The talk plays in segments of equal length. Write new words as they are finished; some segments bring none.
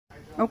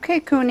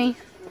Okay, Cooney.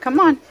 Come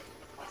on.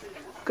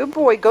 Good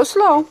boy. Go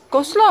slow.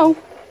 Go slow.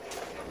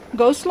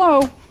 Go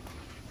slow.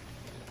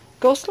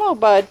 Go slow,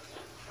 bud.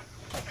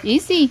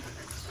 Easy.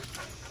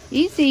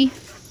 Easy.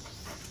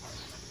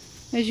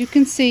 As you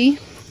can see,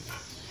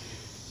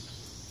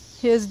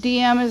 his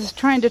DM is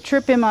trying to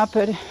trip him up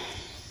at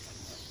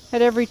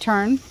every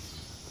turn.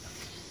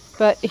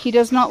 But he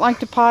does not like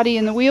to potty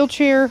in the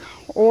wheelchair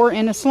or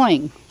in a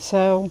sling.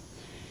 So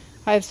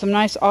I have some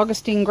nice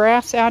Augustine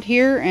grass out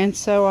here, and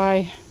so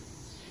I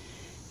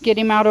get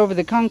him out over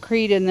the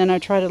concrete, and then I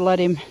try to let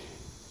him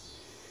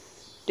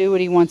do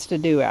what he wants to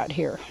do out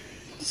here.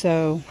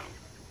 So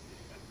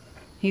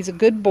he's a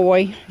good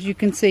boy. As you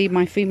can see,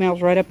 my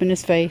female's right up in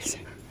his face.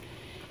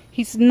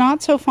 He's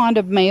not so fond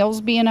of males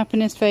being up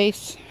in his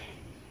face.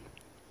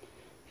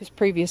 His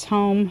previous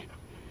home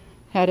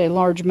had a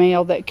large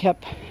male that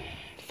kept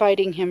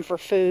fighting him for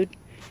food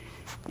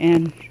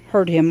and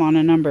hurt him on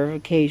a number of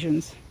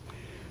occasions.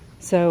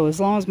 So as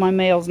long as my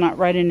male's not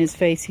right in his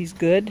face, he's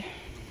good.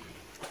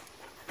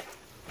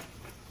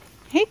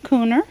 Hey,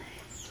 Cooner.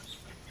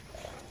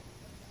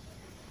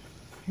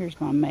 Here's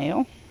my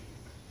male.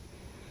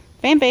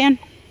 Van Van.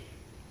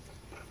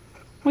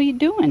 What are you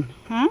doing,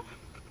 huh?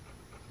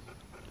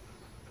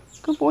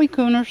 Good boy,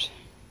 Cooners.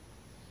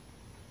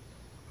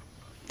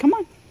 Come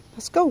on,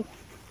 let's go.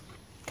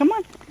 Come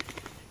on.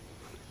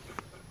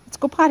 Let's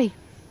go potty.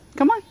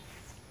 Come on.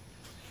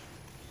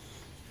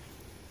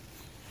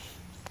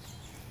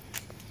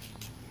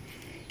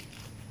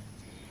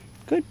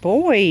 Good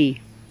boy.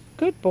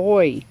 Good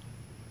boy.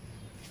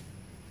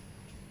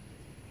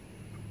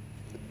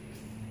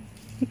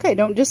 Okay,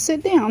 don't just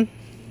sit down.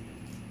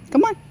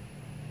 Come on.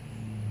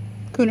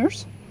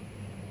 Cooners.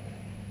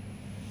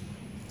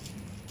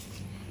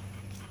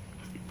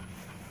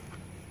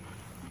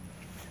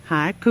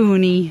 Hi,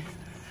 Cooney.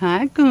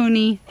 Hi,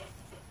 Cooney.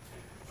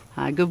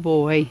 Hi, good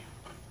boy.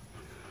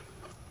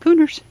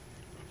 Cooners.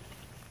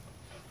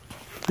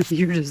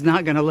 You're just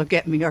not going to look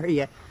at me, are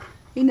you?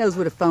 He knows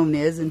what a phone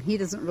is, and he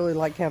doesn't really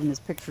like having his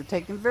picture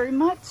taken very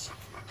much.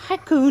 Hi,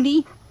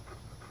 Cooney.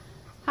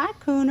 Hi,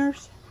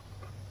 Cooners.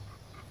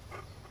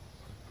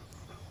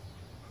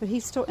 But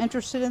he's still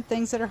interested in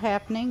things that are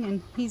happening,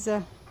 and he's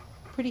a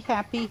pretty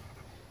happy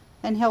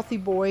and healthy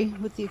boy,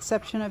 with the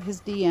exception of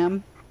his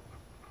DM.